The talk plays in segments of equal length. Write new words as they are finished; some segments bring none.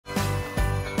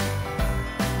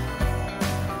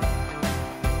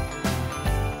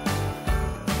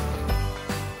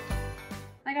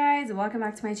guys, welcome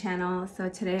back to my channel. So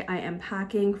today I am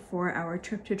packing for our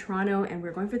trip to Toronto and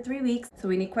we're going for 3 weeks, so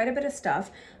we need quite a bit of stuff,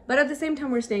 but at the same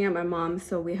time we're staying at my mom's,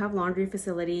 so we have laundry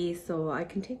facilities, so I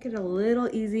can take it a little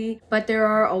easy, but there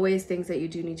are always things that you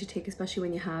do need to take, especially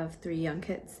when you have 3 young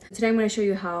kids. Today I'm going to show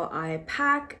you how I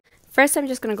pack. First, I'm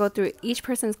just going to go through each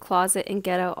person's closet and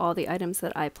get out all the items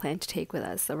that I plan to take with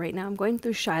us. So right now I'm going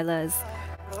through Shyla's.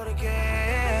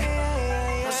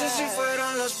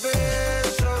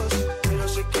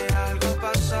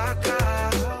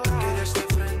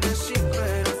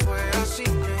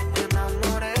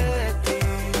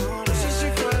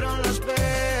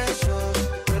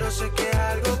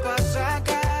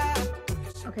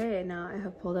 Okay, now I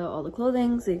have pulled out all the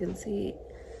clothing, so you can see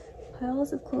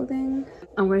piles of clothing.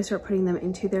 I'm going to start putting them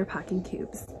into their packing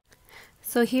cubes.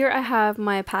 So here I have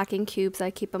my packing cubes. I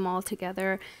keep them all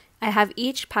together. I have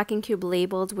each packing cube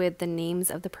labeled with the names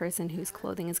of the person whose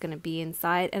clothing is going to be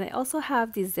inside. And I also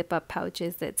have these zip up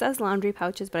pouches that says laundry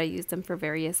pouches, but I use them for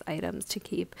various items to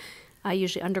keep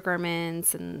usually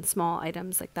undergarments and small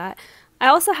items like that. I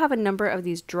also have a number of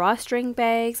these drawstring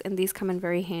bags, and these come in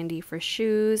very handy for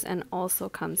shoes and also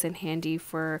comes in handy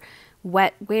for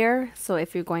wet wear. So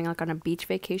if you're going like on a beach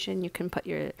vacation, you can put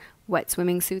your wet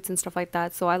swimming suits and stuff like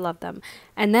that. So I love them.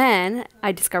 And then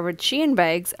I discovered Shein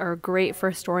bags are great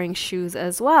for storing shoes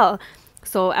as well.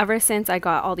 So ever since I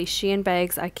got all these Shein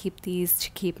bags, I keep these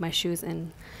to keep my shoes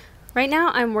in. Right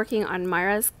now I'm working on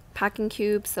Myra's packing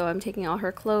cube, so I'm taking all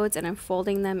her clothes and I'm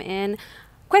folding them in.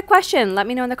 Quick question, let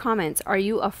me know in the comments, are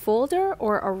you a folder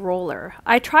or a roller?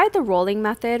 I tried the rolling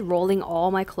method, rolling all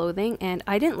my clothing, and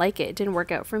I didn't like it. It didn't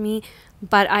work out for me,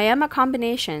 but I am a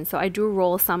combination, so I do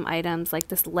roll some items like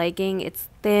this legging. It's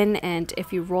thin, and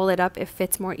if you roll it up, it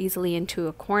fits more easily into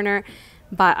a corner,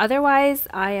 but otherwise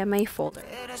I am a folder.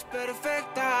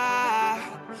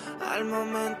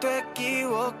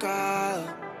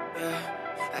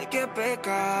 Ay, qué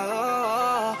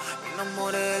pecado, me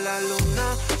enamoré de la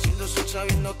luna, siendo sol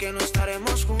sabiendo que no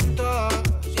estaremos juntos.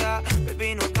 Ya,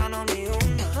 baby, no gano ni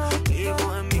una,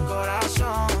 vivo en mi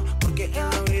corazón, porque en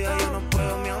la vida yo no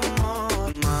puedo, mi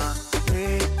amor.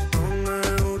 Mami, no me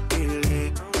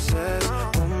utilices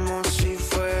como si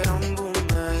fuera un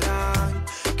boomerang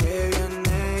que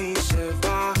viene y se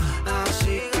va,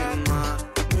 así que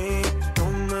mami, no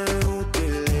me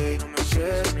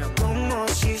utilices como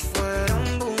si fuera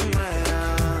un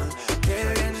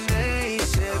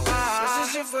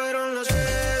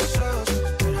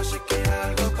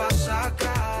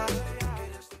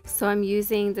So I'm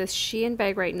using this Shein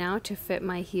bag right now to fit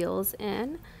my heels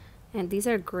in, and these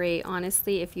are great.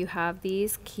 Honestly, if you have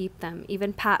these, keep them.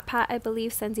 Even Pat I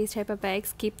believe sends these type of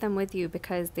bags. Keep them with you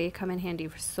because they come in handy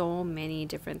for so many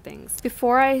different things.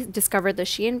 Before I discovered the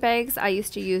Shein bags, I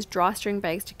used to use drawstring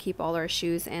bags to keep all our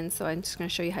shoes in, so I'm just going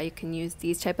to show you how you can use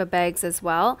these type of bags as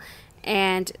well.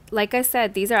 And like I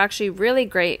said, these are actually really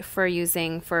great for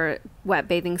using for wet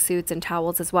bathing suits and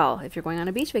towels as well if you're going on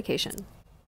a beach vacation.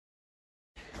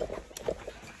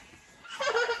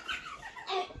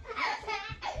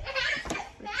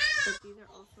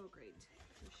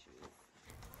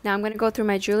 Now I'm going to go through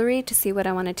my jewelry to see what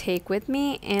I want to take with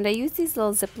me, and I use these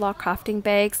little Ziploc crafting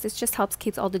bags. This just helps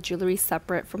keep all the jewelry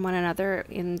separate from one another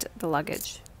in the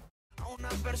luggage.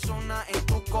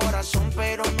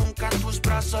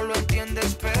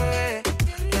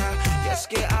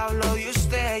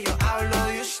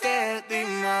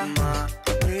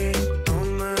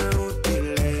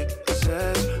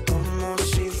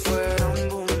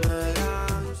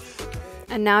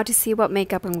 And now to see what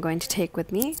makeup I'm going to take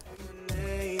with me.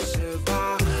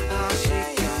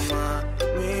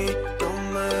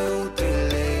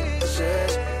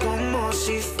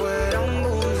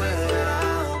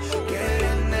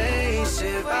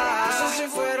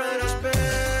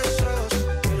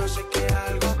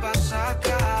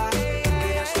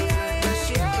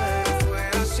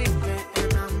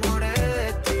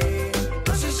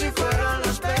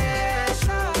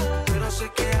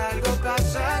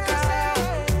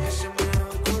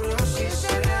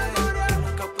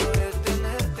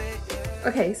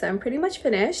 Okay, so I'm pretty much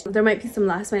finished. There might be some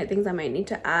last minute things I might need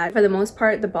to add. For the most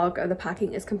part, the bulk of the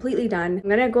packing is completely done. I'm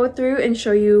gonna go through and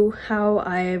show you how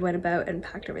I went about and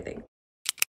packed everything.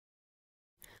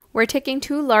 We're taking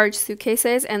 2 large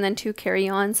suitcases and then 2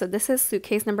 carry-ons. So this is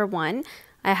suitcase number 1.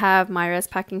 I have Myra's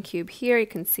packing cube here. You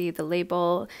can see the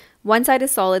label. One side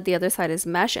is solid, the other side is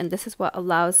mesh, and this is what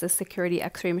allows the security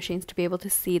x-ray machines to be able to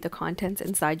see the contents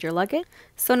inside your luggage.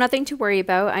 So nothing to worry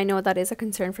about. I know that is a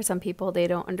concern for some people. They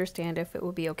don't understand if it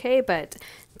will be okay, but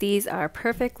these are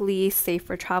perfectly safe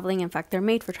for traveling. In fact, they're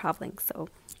made for traveling.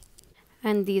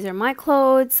 And these are my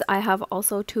clothes. I have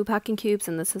also 2 packing cubes,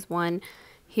 and this is one.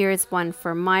 Here's one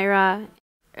for Myra,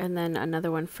 and then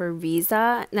another one for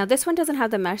Riza. Now this one doesn't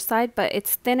have the mesh side, but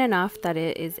it's thin enough that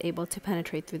it is able to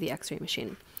penetrate through the x-ray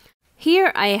machine.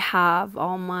 Here I have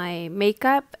all my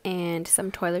makeup and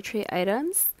some toiletry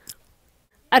items.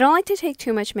 I don't like to take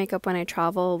too much makeup when I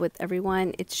travel with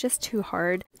everyone. It's just too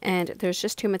hard, and there's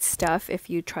just too much stuff if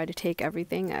you try to take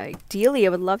everything. Ideally, I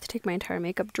would love to take my entire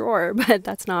makeup drawer, but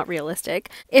that's not realistic.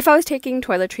 If I was taking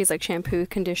toiletries like shampoo,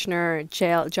 conditioner,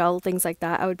 gel, things like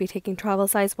that, I would be taking travel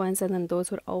size ones, and then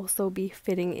those would also be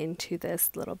fitting into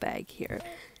this little bag here.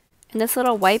 And this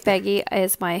little white baggie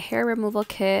is my hair removal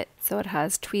kit. So it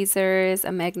has tweezers,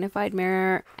 a magnified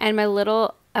mirror, and my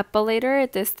little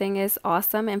epilator. This thing is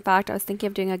awesome. In fact, I was thinking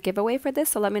of doing a giveaway for this,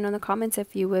 so let me know in the comments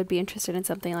if you would be interested in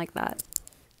something like that.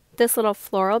 This little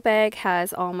floral bag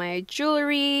has all my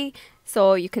jewelry.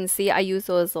 So you can see I use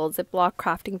those little Ziploc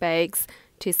crafting bags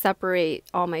to separate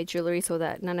all my jewelry so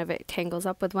that none of it tangles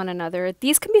up with one another.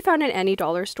 These can be found in any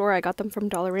dollar store. I got them from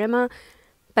Dollarama,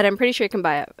 but I'm pretty sure you can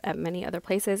buy it at many other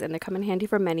places, and they come in handy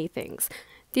for many things.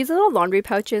 These little laundry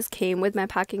pouches came with my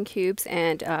packing cubes,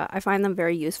 and I find them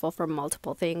very useful for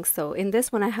multiple things. So in this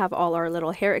one, I have all our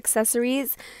little hair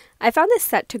accessories. I found this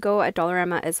set to go at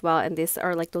Dollarama as well, and these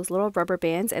are like those little rubber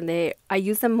bands, and I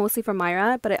use them mostly for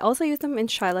Myra, but I also use them in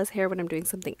Shyla's hair when I'm doing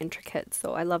something intricate,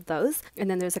 so I love those. And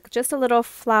then there's like just a little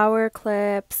flower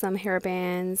clip, some hair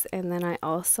bands, and then I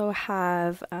also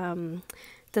have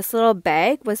this little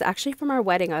bag was actually from our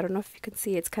wedding. I don't know if you can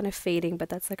see, it's kind of fading, but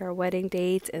that's like our wedding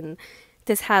date, and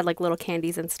this had like little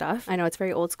candies and stuff. I know it's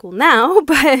very old school now,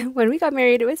 but when we got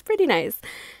married, it was pretty nice.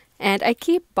 And I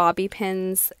keep bobby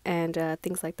pins and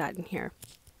things like that in here.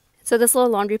 So this little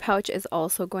laundry pouch is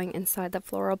also going inside the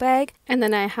floral bag. And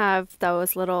then I have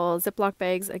those little Ziploc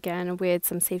bags again with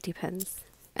some safety pins.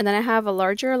 And then I have a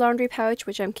larger laundry pouch,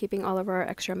 which I'm keeping all of our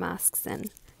extra masks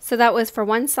in. So that was for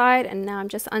one side, and now I'm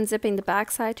just unzipping the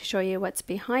back side to show you what's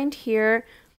behind here.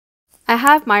 I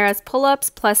have Myra's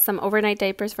pull-ups plus some overnight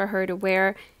diapers for her to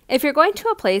wear. If you're going to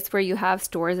a place where you have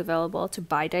stores available to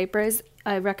buy diapers,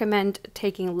 I recommend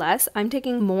taking less. I'm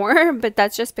taking more, but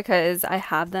that's just because I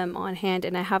have them on hand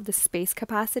and I have the space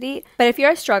capacity. But if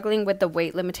you're struggling with the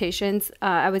weight limitations,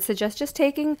 I would suggest just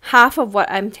taking half of what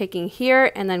I'm taking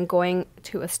here and then going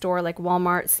to a store like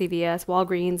Walmart, CVS,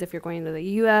 Walgreens if you're going to the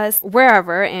US,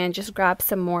 wherever, and just grab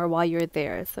some more while you're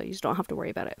there so you just don't have to worry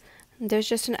about it. There's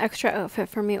just an extra outfit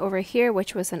for me over here,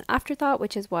 which was an afterthought,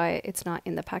 which is why it's not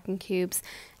in the packing cubes.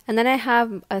 And then I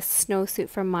have a snowsuit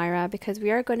from Myra because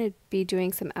we are going to be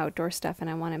doing some outdoor stuff and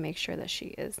I want to make sure that she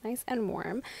is nice and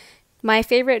warm. My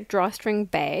favorite drawstring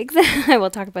bags, I will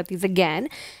talk about these again.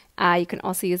 You can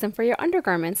also use them for your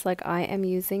undergarments like I am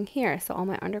using here. So all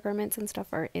my undergarments and stuff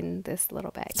are in this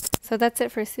little bag. So that's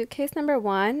it for suitcase number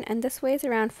 1, and this weighs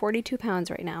around 42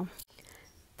 pounds right now.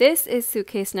 This is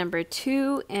suitcase number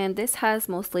 2, and this has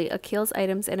mostly Akil's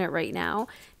items in it right now.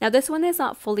 Now this one is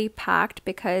not fully packed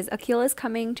because Akil is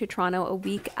coming to Toronto a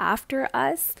week after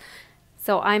us.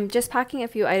 So I'm just packing a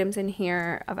few items in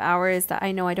here of ours that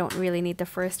I know I don't really need the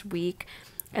first week.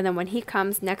 And then when he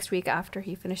comes next week after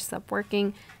he finishes up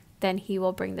working, then he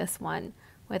will bring this one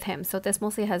with him. So this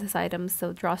mostly has his items.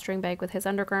 So drawstring bag with his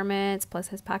undergarments plus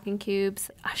his packing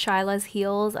cubes. Shyla's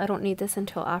heels. I don't need this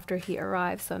until after he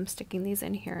arrives, so I'm sticking these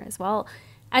in here as well.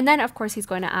 And then of course he's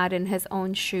going to add in his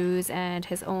own shoes and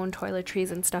his own toiletries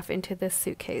and stuff into this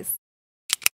suitcase.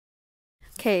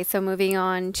 Okay, so moving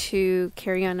on to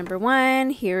carry-on number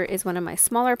 1. Here is one of my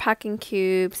smaller packing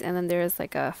cubes, and then there's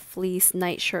like a fleece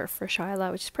nightshirt for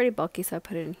Shyla, which is pretty bulky, so I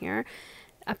put it in here.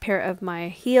 A pair of my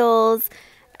heels.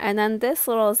 And then this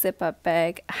little zip-up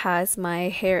bag has my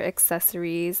hair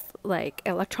accessories, like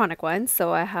electronic ones.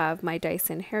 So I have my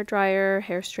Dyson hair dryer,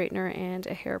 hair straightener, and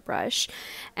a hairbrush.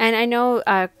 And I know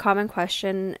a common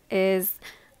question is,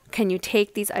 can you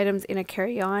take these items in a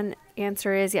carry-on?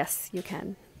 Answer is yes, you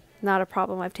can. Not a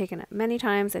problem. I've taken it many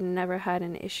times and never had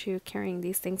an issue carrying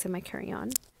these things in my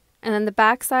carry-on. And then the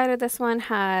back side of this one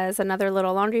has another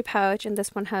little laundry pouch, and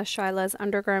this one has Shyla's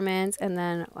undergarments, and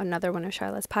then another one of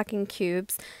Shyla's packing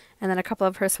cubes, and then a couple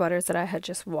of her sweaters that I had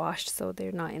just washed, so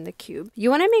they're not in the cube.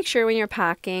 You want to make sure when you're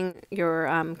packing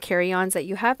your carry-ons that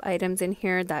you have items in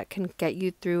here that can get you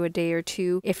through a day or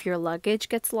two if your luggage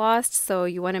gets lost. So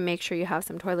you want to make sure you have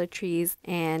some toiletries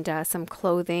and some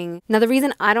clothing. Now the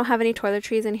reason I don't have any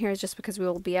toiletries in here is just because we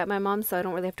will be at my mom's, so I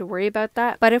don't really have to worry about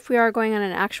that. But if we are going on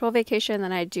an actual vacation,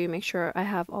 then I do make sure I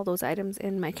have all those items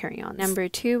in my carry-on. Number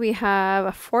 2, we have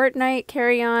a fortnight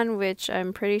carry-on, which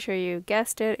I'm pretty sure you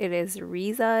guessed it. It is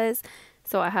Riza's.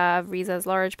 So I have Riza's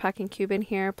large packing cube in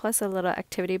here, plus a little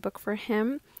activity book for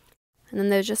him. And then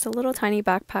there's just a little tiny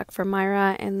backpack for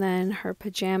Myra, and then her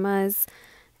pajamas.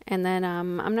 And then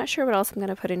I'm not sure what else I'm going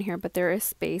to put in here, but there is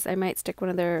space. I might stick one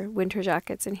of their winter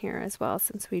jackets in here as well,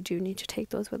 since we do need to take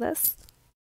those with us.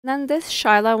 And then this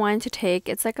Shyla wanted to take,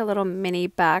 it's like a little mini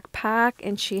backpack,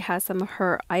 and she has some of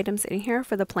her items in here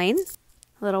for the plane.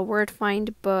 A little word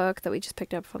find book that we just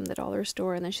picked up from the dollar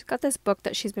store, and then she's got this book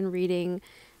that she's been reading,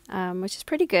 which is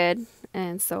pretty good,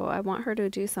 and so I want her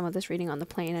to do some of this reading on the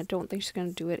plane. I don't think she's going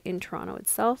to do it in Toronto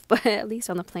itself, but at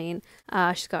least on the plane.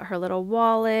 She's got her little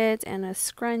wallet and a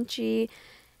scrunchie,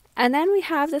 and then we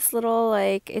have this little,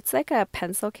 like, it's like a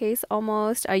pencil case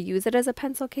almost. I use it as a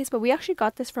pencil case, but we actually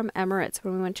got this from Emirates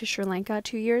when we went to Sri Lanka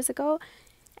 2 years ago,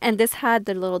 and this had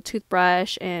the little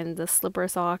toothbrush and the slipper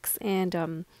socks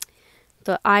and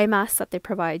the eye masks that they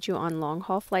provide you on long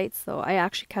haul flights. So I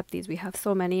actually kept these. We have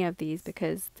so many of these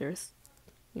because there's,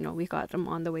 you know, we got them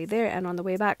on the way there and on the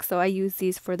way back. So I use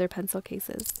these for their pencil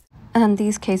cases. And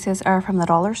these cases are from the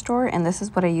dollar store, and this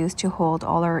is what I use to hold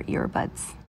all our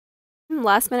earbuds.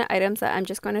 Last minute items that I'm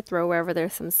just going to throw wherever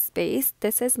there's some space.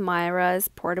 This is Myra's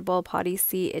portable potty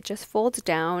seat. It just folds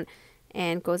down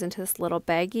and goes into this little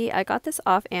baggie. I got this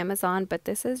off Amazon, but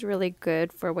this is really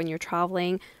good for when you're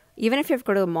traveling. Even if you have to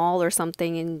go to the mall or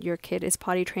something and your kid is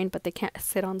potty trained but they can't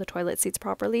sit on the toilet seats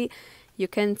properly, you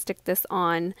can stick this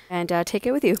on and take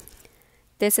it with you.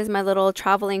 This is my little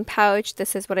traveling pouch.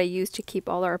 This is what I use to keep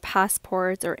all our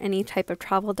passports or any type of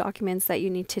travel documents that you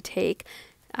need to take.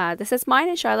 This is mine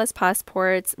and Shyla's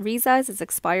passports. Riza's is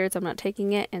expired, so I'm not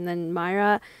taking it. And then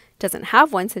Myra doesn't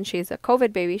have one since she's a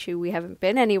COVID baby. We haven't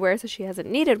been anywhere, so she hasn't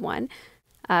needed one.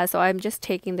 So I'm just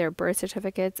taking their birth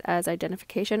certificates as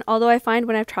identification. Although I find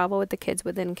when I've traveled with the kids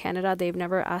within Canada, they've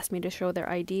never asked me to show their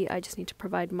ID. I just need to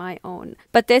provide my own.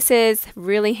 But this is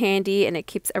really handy, and it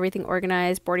keeps everything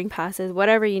organized. Boarding passes,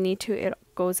 whatever you need to, it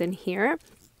goes in here.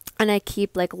 And I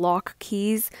keep like lock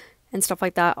keys and stuff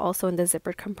like that also in the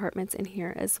zippered compartments in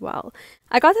here as well.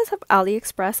 I got this off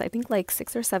AliExpress I think like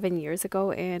 6 or 7 years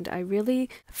ago, and I really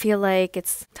feel like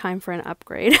it's time for an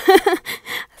upgrade.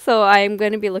 So I'm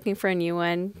going to be looking for a new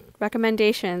one.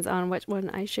 Recommendations on which one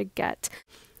I should get.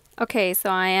 Okay, so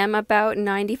I am about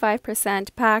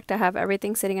 95% packed. I have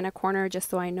everything sitting in a corner just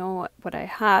so I know what I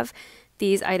have.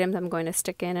 These items I'm going to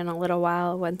stick in a little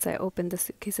while once I open the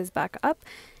suitcases back up.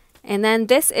 And then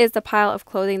this is the pile of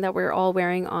clothing that we're all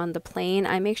wearing on the plane.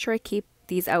 I make sure I keep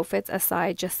these outfits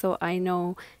aside just so I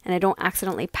know and I don't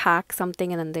accidentally pack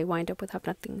something and then they wind up with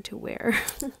nothing to wear.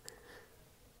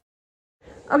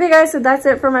 Okay guys, so that's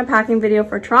it for my packing video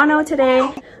for Toronto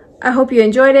today. I hope you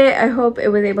enjoyed it. I hope it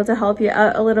was able to help you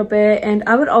out a little bit. And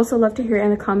I would also love to hear in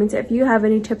the comments if you have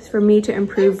any tips for me to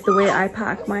improve the way I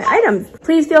pack my items.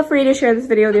 Please feel free to share this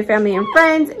video with your family and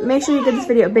friends. Make sure you give this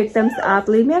video a big thumbs up.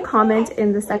 Leave me a comment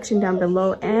in the section down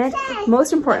below. And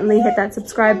most importantly, hit that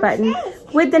subscribe button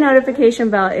with the notification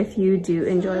bell if you do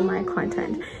enjoy my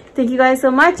content. Thank you guys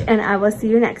so much, and I will see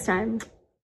you next time.